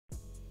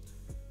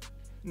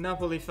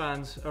Napoli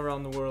fans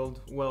around the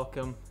world,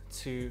 welcome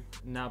to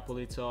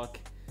Napoli Talk.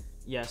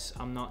 Yes,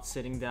 I'm not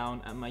sitting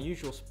down at my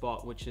usual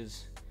spot, which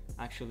is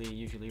actually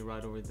usually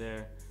right over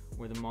there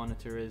where the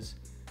monitor is.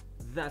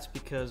 That's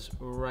because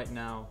right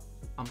now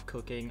I'm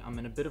cooking. I'm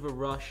in a bit of a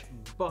rush,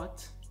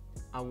 but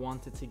I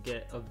wanted to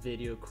get a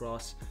video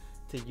across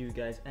to you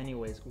guys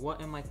anyways.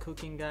 What am I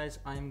cooking, guys?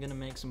 I'm gonna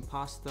make some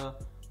pasta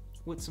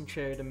with some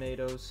cherry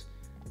tomatoes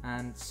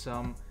and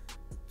some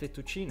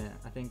fettuccine,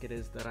 I think it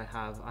is, that I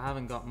have. I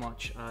haven't got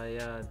much.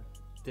 I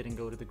didn't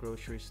go to the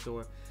grocery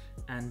store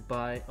and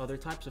buy other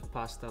types of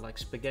pasta like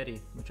spaghetti,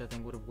 which I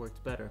think would have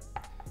worked better.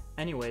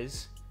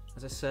 Anyways,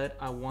 as I said,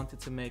 I wanted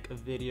to make a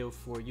video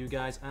for you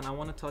guys and I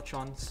want to touch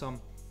on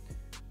some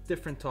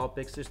different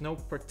topics. There's no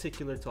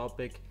particular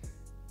topic,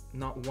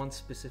 not one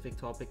specific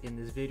topic in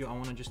this video. I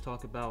want to just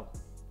talk about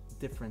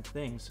different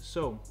things.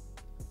 So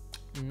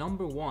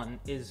number one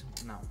is,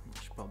 now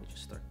I should probably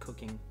just start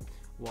cooking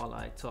while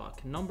I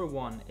talk. Number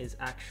one is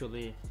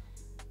actually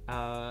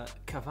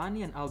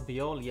Cavani and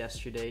Albiol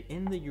yesterday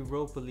in the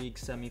Europa League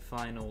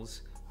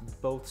semi-finals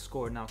both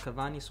scored. Now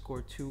Cavani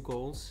scored 2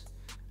 goals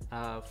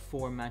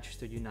for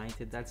Manchester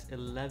United. That's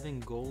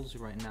 11 goals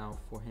right now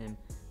for him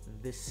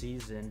this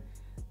season.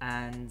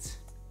 And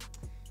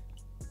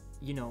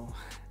you know,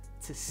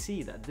 to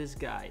see that this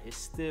guy is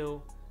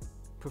still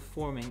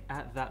performing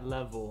at that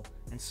level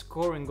and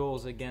scoring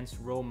goals against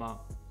Roma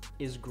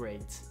is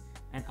great.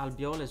 And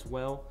Albiol as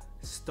well,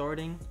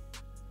 starting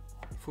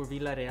for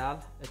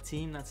Villarreal, a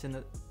team that's in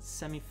the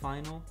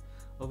semi-final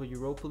of a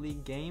Europa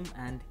League game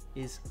and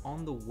is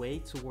on the way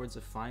towards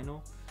a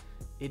final.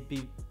 It'd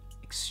be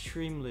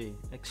extremely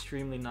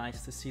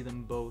nice to see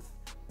them both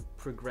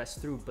progress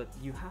through, but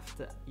you have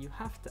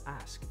to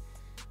ask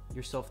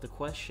yourself the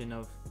question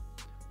of,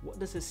 what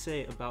does it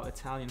say about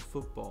Italian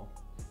football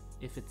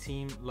if a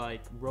team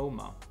like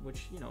Roma,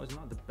 which, you know, is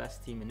not the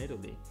best team in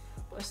Italy,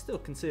 but is still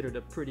considered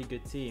a pretty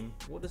good team,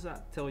 what does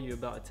that tell you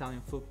about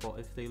Italian football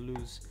if they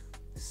lose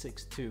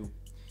 6-2?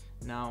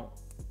 Now,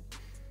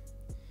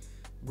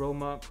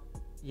 Roma,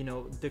 you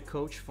know, the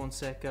coach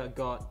Fonseca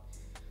got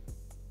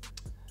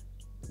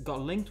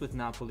linked with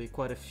Napoli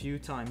quite a few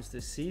times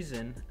this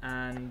season,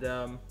 and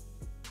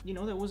you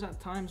know, there was at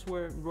times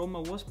where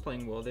Roma was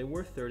playing well. They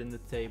were third in the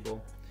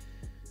table,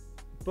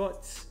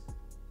 but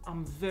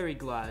I'm very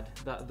glad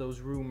that those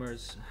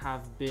rumors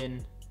have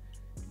been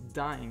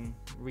dying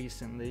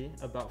recently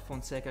about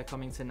Fonseca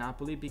coming to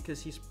Napoli,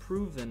 because he's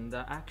proven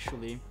that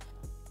actually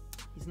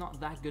he's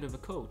not that good of a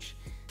coach.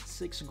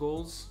 6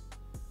 goals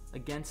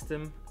against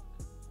him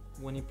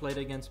when he played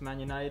against Man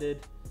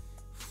United,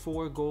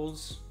 4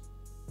 goals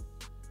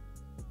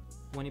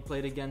when he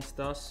played against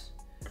us.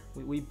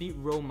 We beat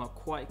Roma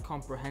quite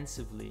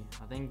comprehensively,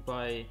 I think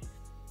by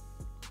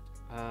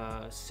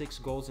 6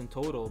 goals in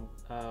total,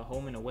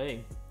 home and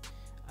away.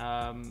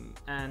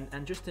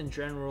 And just in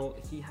general,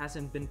 he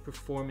hasn't been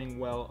performing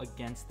well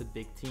against the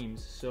big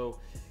teams. So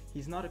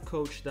he's not a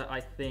coach that I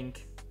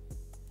think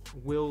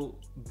will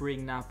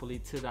bring Napoli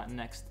to that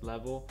next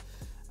level.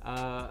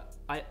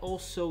 I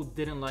also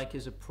didn't like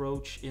his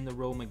approach in the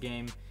Roma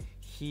game.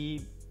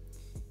 He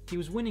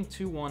was winning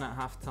 2-1 at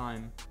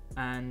halftime,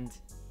 and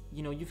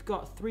you know, you've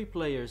got 3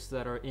 players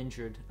that are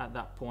injured at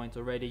that point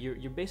already.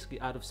 You're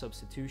basically out of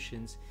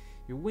substitutions.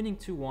 You're winning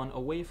 2-1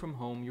 away from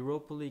home,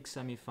 Europa League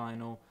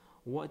semi-final.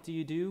 What do?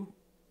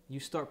 You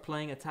start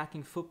playing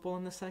attacking football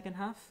in the second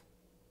half?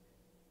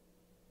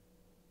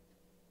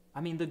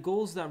 I mean, the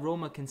goals that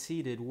Roma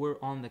conceded were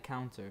on the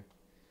counter.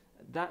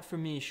 That for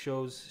me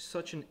shows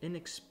such an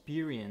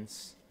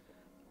inexperience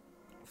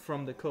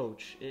from the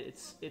coach.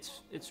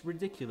 It's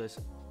ridiculous.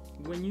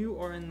 When you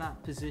are in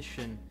that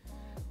position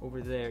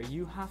over there,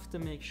 you have to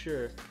make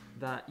sure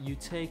that you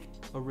take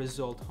a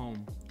result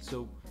home.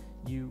 So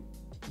you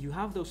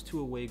have those 2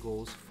 away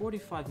goals,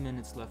 45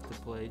 minutes left to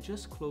play.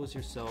 Just close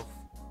yourself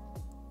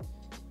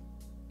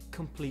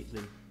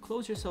completely.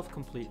 Close yourself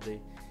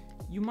completely.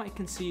 You might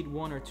concede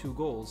 1 or 2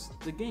 goals.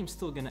 The game's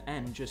still gonna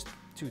end just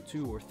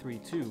 2-2 or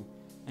 3-2,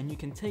 and you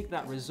can take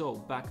that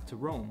result back to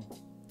Rome.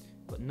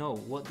 But no,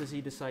 what does he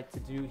decide to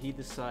do? He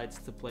decides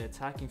to play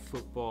attacking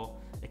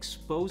football,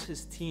 expose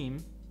his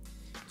team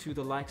to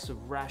the likes of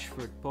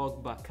Rashford,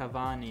 Pogba,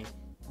 Cavani,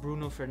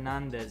 Bruno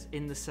Fernandes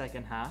in the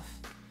second half.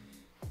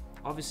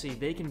 Obviously,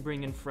 they can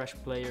bring in fresh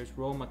players.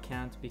 Roma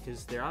can't,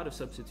 because they're out of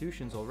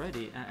substitutions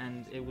already,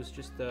 and it was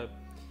just a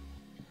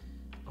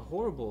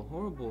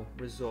horrible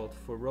result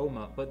for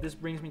Roma. But this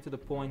brings me to the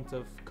point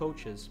of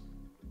coaches,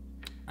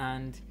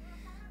 and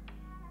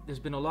there's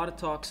been a lot of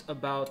talks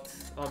about,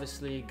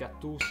 obviously,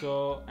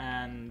 Gattuso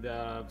and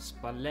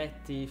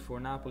Spalletti for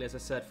Napoli. As I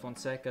said,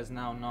 Fonseca is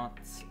now not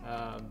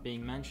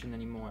being mentioned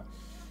anymore.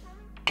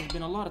 There's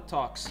been a lot of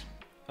talks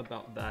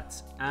about that,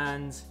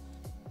 and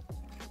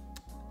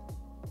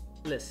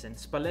listen,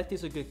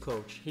 Spalletti's a good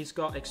coach. He's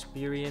got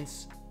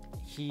experience.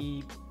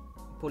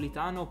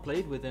 Politano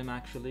played with him,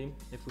 actually,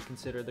 if we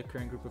consider the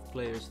current group of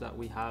players that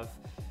we have.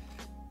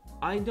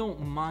 I don't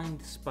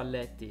mind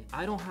Spalletti.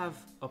 I don't have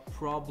a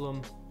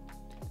problem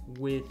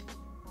with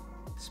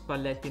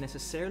Spalletti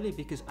necessarily,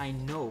 because I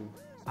know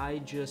I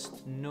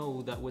just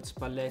know that with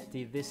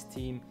Spalletti, this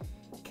team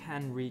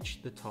can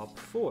reach the top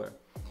 4.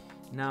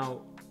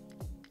 Now,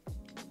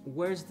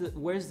 where's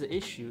the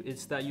issue?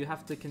 It's that you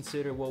have to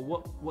consider, well,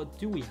 what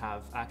do we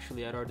have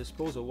actually at our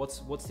disposal?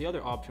 What's the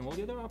other option? Well,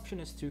 the other option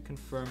is to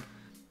confirm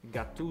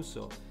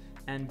Gattuso.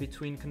 And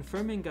between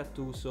confirming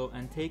Gattuso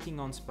and taking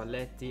on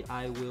Spalletti,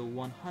 I will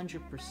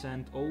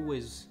 100%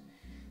 always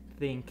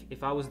think,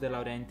 if I was De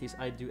Laurentiis,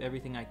 I'd do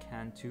everything I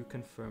can to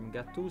confirm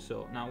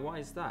Gattuso. Now, why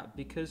is that?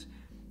 Because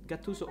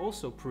Gattuso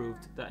also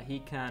proved that he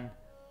can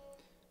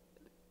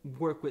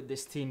work with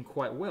this team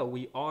quite well.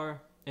 We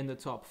are in the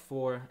top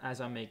 4 as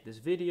I make this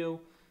video.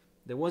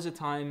 There was a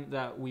time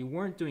that we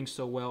weren't doing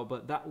so well,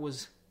 but that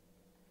was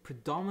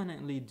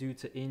predominantly due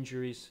to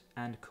injuries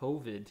and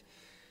COVID.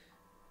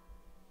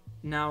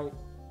 Now,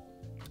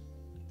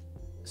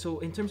 so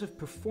in terms of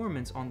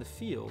performance on the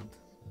field,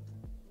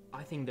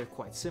 I think they're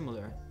quite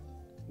similar.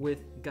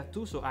 With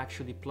Gattuso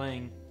actually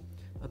playing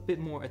a bit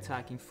more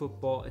attacking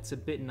football, it's a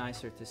bit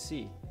nicer to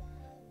see.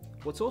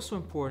 What's also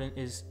important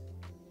is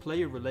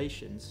player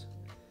relations.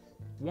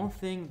 One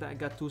thing that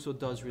Gattuso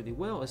does really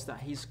well is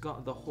that he's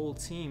got the whole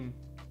team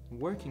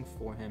working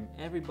for him.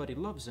 Everybody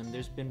loves him.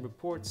 There's been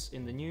reports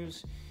in the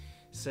news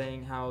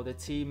saying how the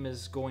team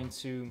is going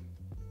to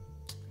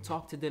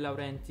talk to De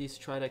Laurentiis,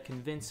 try to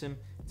convince him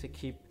to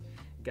keep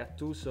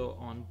Gattuso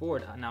on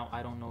board. Now,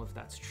 I don't know if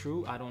that's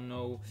true. I don't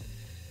know.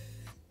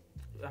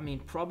 I mean,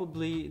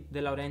 probably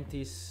De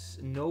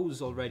Laurentiis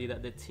knows already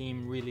that the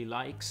team really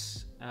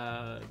likes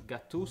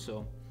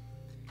Gattuso.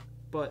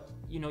 But,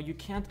 you know, you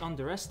can't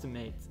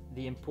underestimate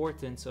the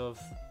importance of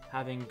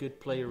having good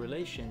player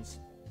relations.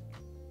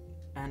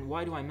 And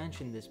why do I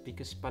mention this?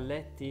 Because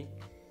Spalletti,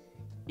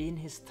 in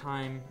his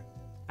time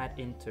at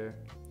Inter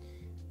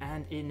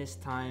and in his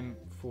time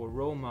for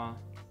Roma,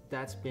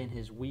 that's been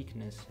his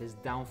weakness, his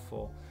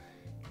downfall.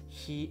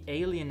 He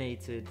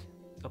alienated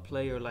a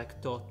player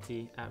like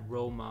Totti at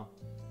Roma.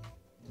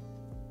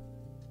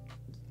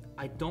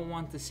 I don't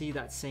want to see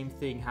that same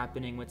thing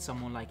happening with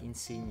someone like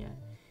Insigne.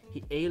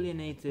 He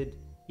alienated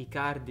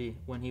Icardi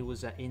when he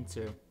was at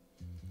Inter.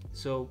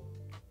 So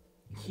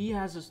he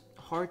has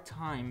a hard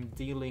time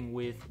dealing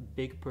with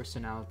big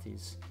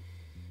personalities,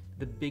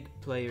 the big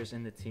players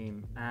in the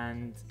team.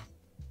 And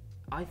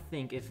I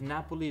think if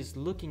Napoli is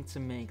looking to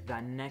make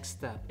that next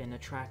step in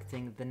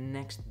attracting the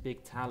next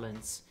big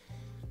talents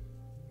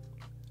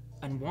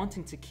and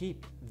wanting to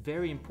keep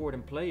very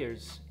important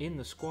players in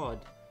the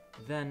squad,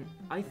 then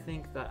I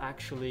think that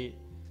actually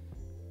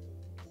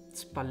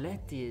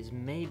Spalletti is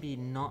maybe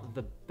not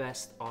the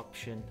best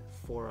option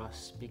for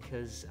us,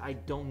 because I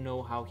don't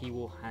know how he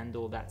will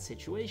handle that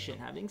situation.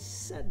 Having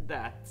said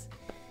that,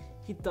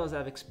 he does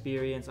have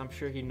experience. I'm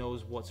sure he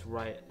knows what's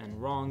right and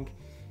wrong.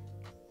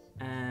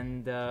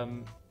 And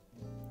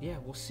yeah,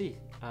 we'll see.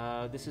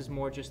 This is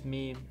more just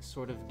me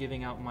sort of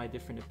giving out my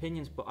different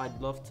opinions, but I'd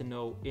love to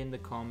know in the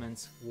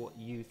comments what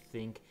you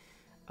think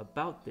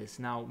about this.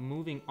 Now,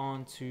 moving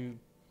on to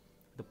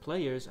the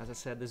players, as I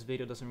said, this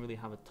video doesn't really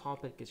have a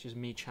topic. It's just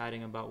me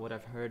chatting about what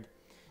I've heard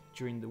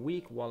during the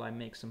week while I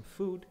make some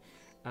food.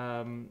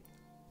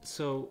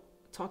 So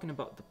talking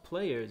about the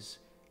players,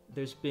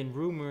 there's been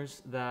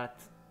rumors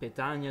that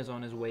Petagna's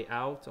on his way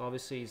out.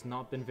 Obviously, he's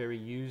not been very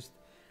used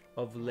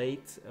of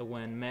late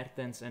when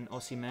Mertens and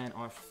Osimhen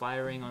are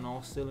firing on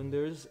all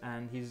cylinders,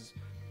 and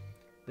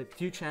the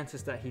few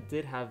chances that he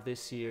did have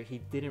this year, he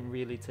didn't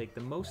really take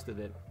the most of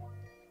it.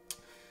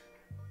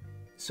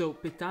 So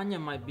Petagna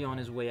might be on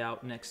his way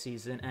out next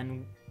season,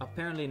 and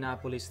apparently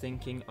Napoli's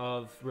thinking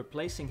of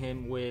replacing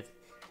him with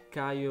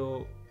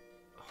Kaio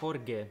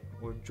Jorge,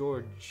 or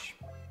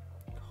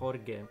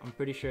Jorge, I'm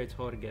pretty sure it's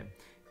Jorge.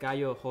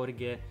 Kaio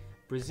Jorge,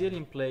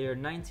 Brazilian player,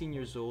 19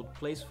 years old,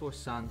 plays for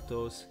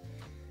Santos.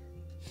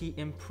 He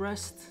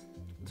impressed,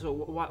 so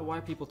why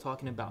are people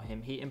talking about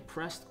him? He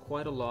impressed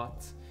quite a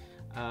lot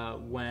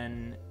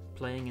when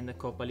playing in the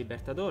Copa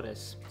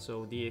Libertadores,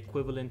 so the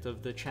equivalent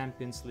of the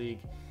Champions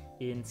League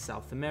in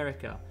South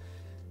America.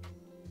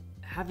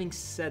 Having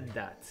said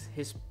that,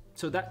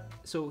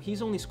 so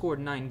he's only scored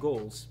 9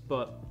 goals,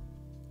 but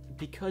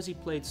because he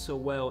played so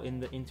well in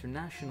the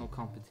international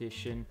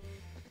competition,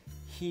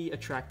 he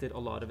attracted a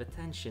lot of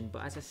attention.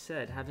 But as I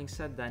said, having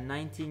said that,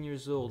 19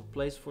 years old,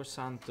 plays for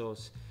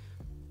Santos,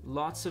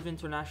 lots of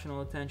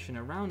international attention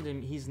around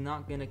him, he's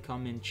not going to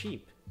come in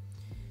cheap.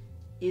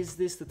 Is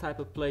this the type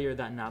of player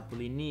that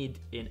Napoli need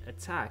in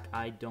attack?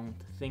 I don't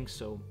think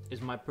so,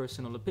 is my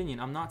personal opinion.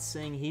 I'm not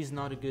saying he's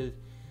not a good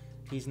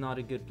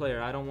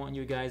player. I don't want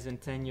you guys in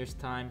 10 years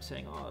time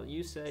saying, oh,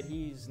 you said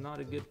he's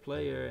not a good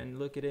player and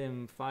look at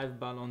him, 5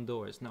 Ballon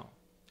d'Ors. No,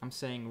 I'm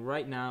saying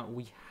right now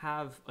we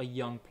have a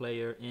young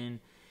player in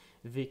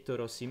Victor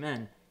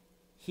Osimhen.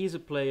 He's a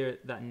player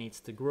that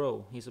needs to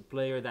grow. He's a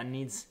player that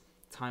needs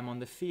time on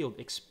the field,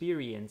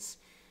 experience,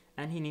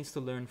 and he needs to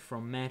learn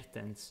from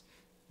Mertens.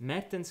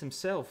 Mertens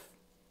himself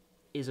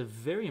is a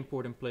very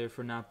important player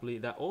for Napoli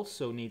that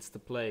also needs to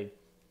play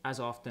as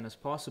often as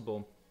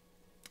possible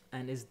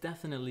and is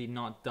definitely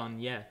not done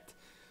yet.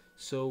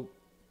 So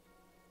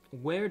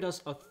where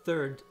does a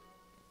third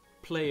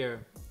player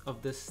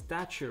of the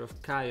stature of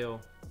Kaio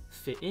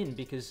fit in?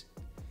 Because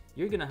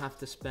you're gonna have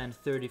to spend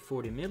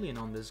 30-40 million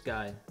on this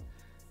guy,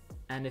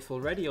 and if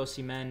already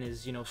Osimhen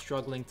is, you know,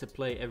 struggling to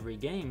play every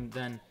game,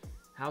 then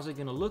how's it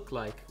gonna look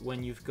like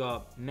when you've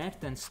got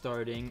Mertens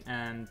starting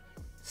and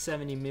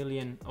 70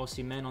 million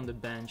Osimhen on the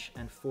bench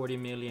and 40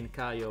 million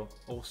Kaio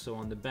also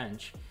on the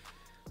bench?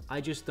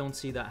 I just don't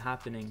see that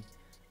happening.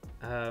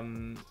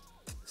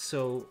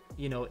 So,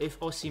 you know, if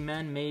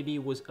Osimhen maybe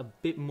was a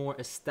bit more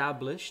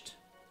established,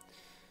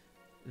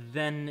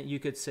 then you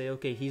could say,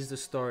 okay, he's the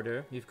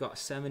starter. You've got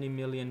 70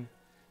 million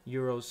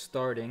euros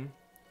starting.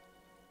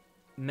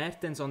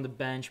 Mertens on the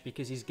bench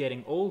because he's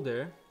getting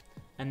older,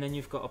 and then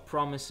you've got a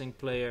promising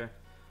player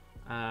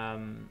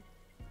on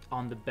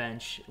the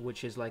bench,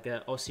 which is like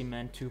a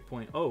Osimhen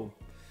 2.0.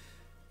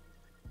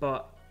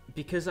 But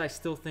because I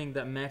still think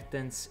that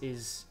Mertens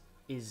is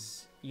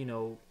you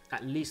know,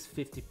 at least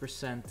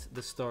 50%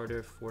 the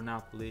starter for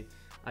Napoli,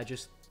 I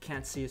just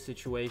can't see a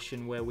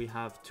situation where we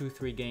have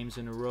 2-3 games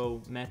in a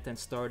row Mertens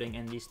starting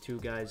and these two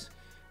guys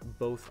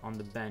both on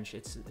the bench.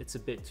 It's a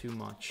bit too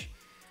much.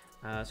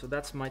 So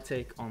that's my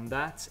take on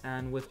that.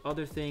 And with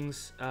other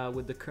things,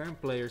 with the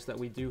current players that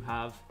we do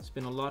have, there's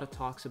been a lot of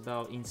talks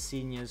about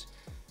Insigne's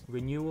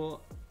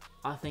renewal.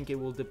 I think it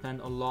will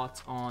depend a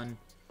lot on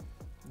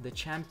the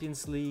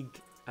Champions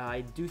League.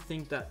 I do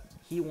think that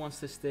he wants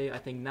to stay. I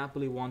think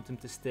Napoli want him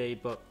to stay,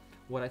 but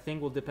what I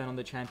think will depend on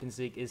the Champions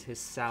League is his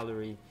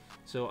salary.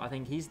 So I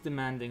think he's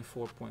demanding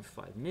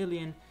 4.5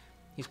 million.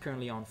 He's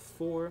currently on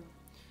 4.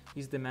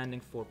 He's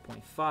demanding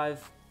 4.5.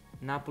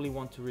 Napoli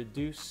want to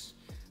reduce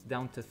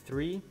down to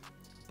 3,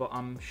 but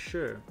I'm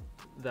sure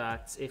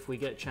that if we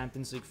get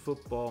Champions League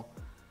football,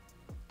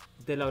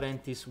 De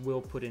Laurentiis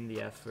will put in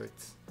the effort.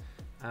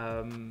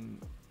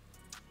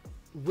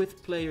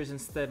 With players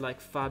instead like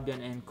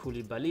Fabian and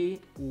Koulibaly,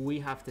 we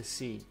have to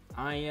see.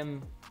 I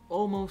am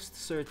almost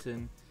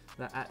certain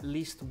that at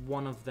least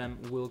one of them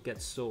will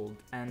get sold,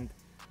 and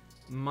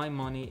my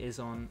money is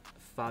on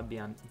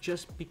Fabian,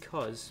 just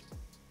because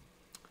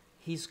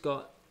he's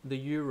got the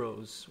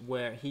Euros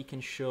where he can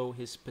show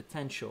his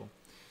potential.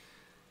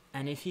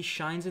 And if he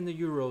shines in the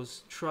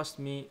Euros, trust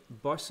me,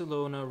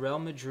 Barcelona, Real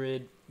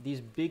Madrid,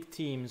 these big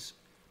teams,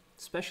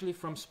 especially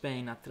from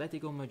Spain,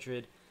 Atletico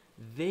Madrid,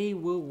 they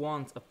will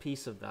want a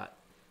piece of that.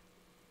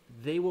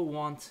 They will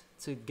want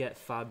to get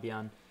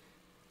Fabian.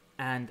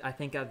 And I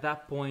think at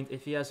that point,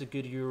 if he has a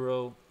good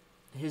Euro,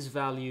 his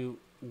value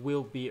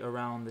will be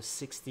around the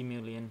 60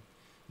 million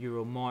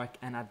euro mark.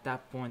 And at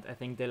that point, I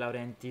think De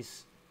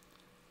Laurentiis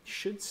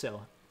should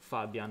sell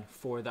Fabian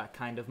for that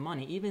kind of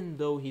money, even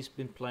though he's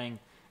been playing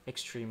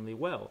extremely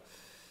well.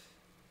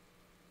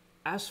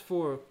 As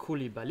for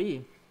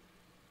Koulibaly,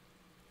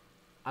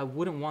 I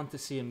wouldn't want to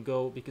see him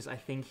go because I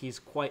think he's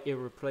quite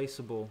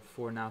irreplaceable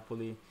for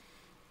Napoli,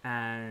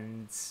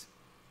 and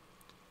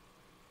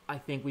I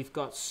think we've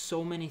got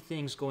so many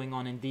things going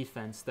on in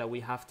defense that we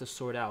have to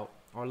sort out.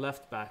 Our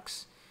left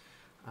backs,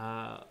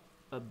 a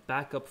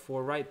backup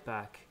for right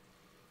back,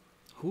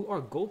 who our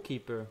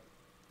goalkeeper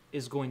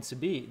is going to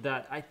be.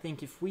 That I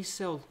think if we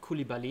sell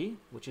Koulibaly,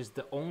 which is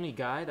the only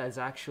guy that's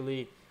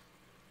actually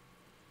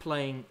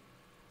playing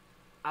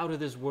out of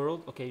this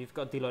world. Okay, you've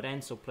got Di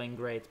Lorenzo playing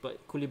great,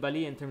 but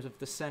Koulibaly, in terms of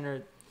the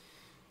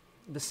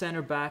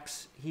center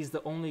backs, he's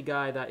the only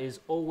guy that is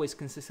always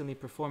consistently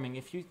performing.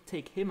 If you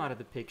take him out of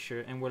the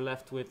picture and we're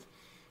left with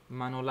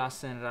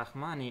Manolas and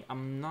Rahmani,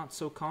 I'm not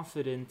so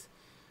confident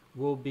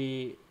we'll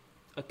be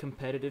a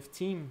competitive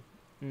team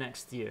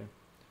next year,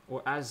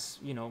 or as,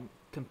 you know,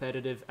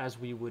 competitive as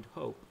we would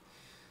hope.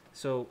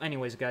 So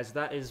anyways, guys,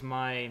 that is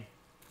my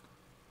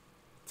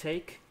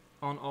take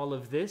on all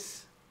of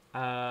this.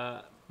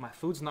 My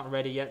food's not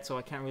ready yet, so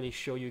I can't really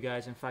show you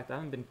guys. In fact, I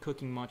haven't been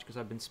cooking much because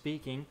I've been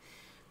speaking.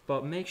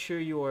 But make sure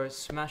you are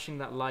smashing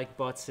that like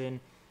button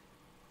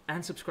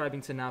and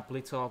subscribing to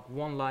Napoli Talk.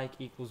 1 like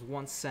equals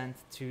 1 cent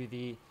to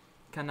the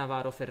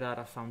Cannavaro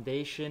Ferrara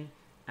Foundation.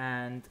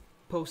 And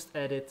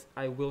post-edit,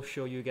 I will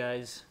show you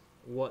guys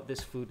what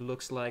this food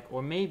looks like.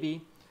 Or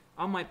maybe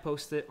I might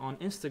post it on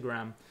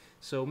Instagram.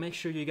 So make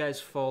sure you guys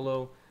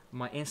follow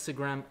my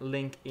Instagram,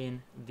 link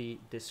in the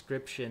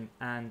description.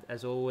 And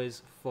as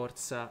always,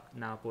 Forza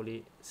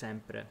Napoli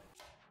sempre.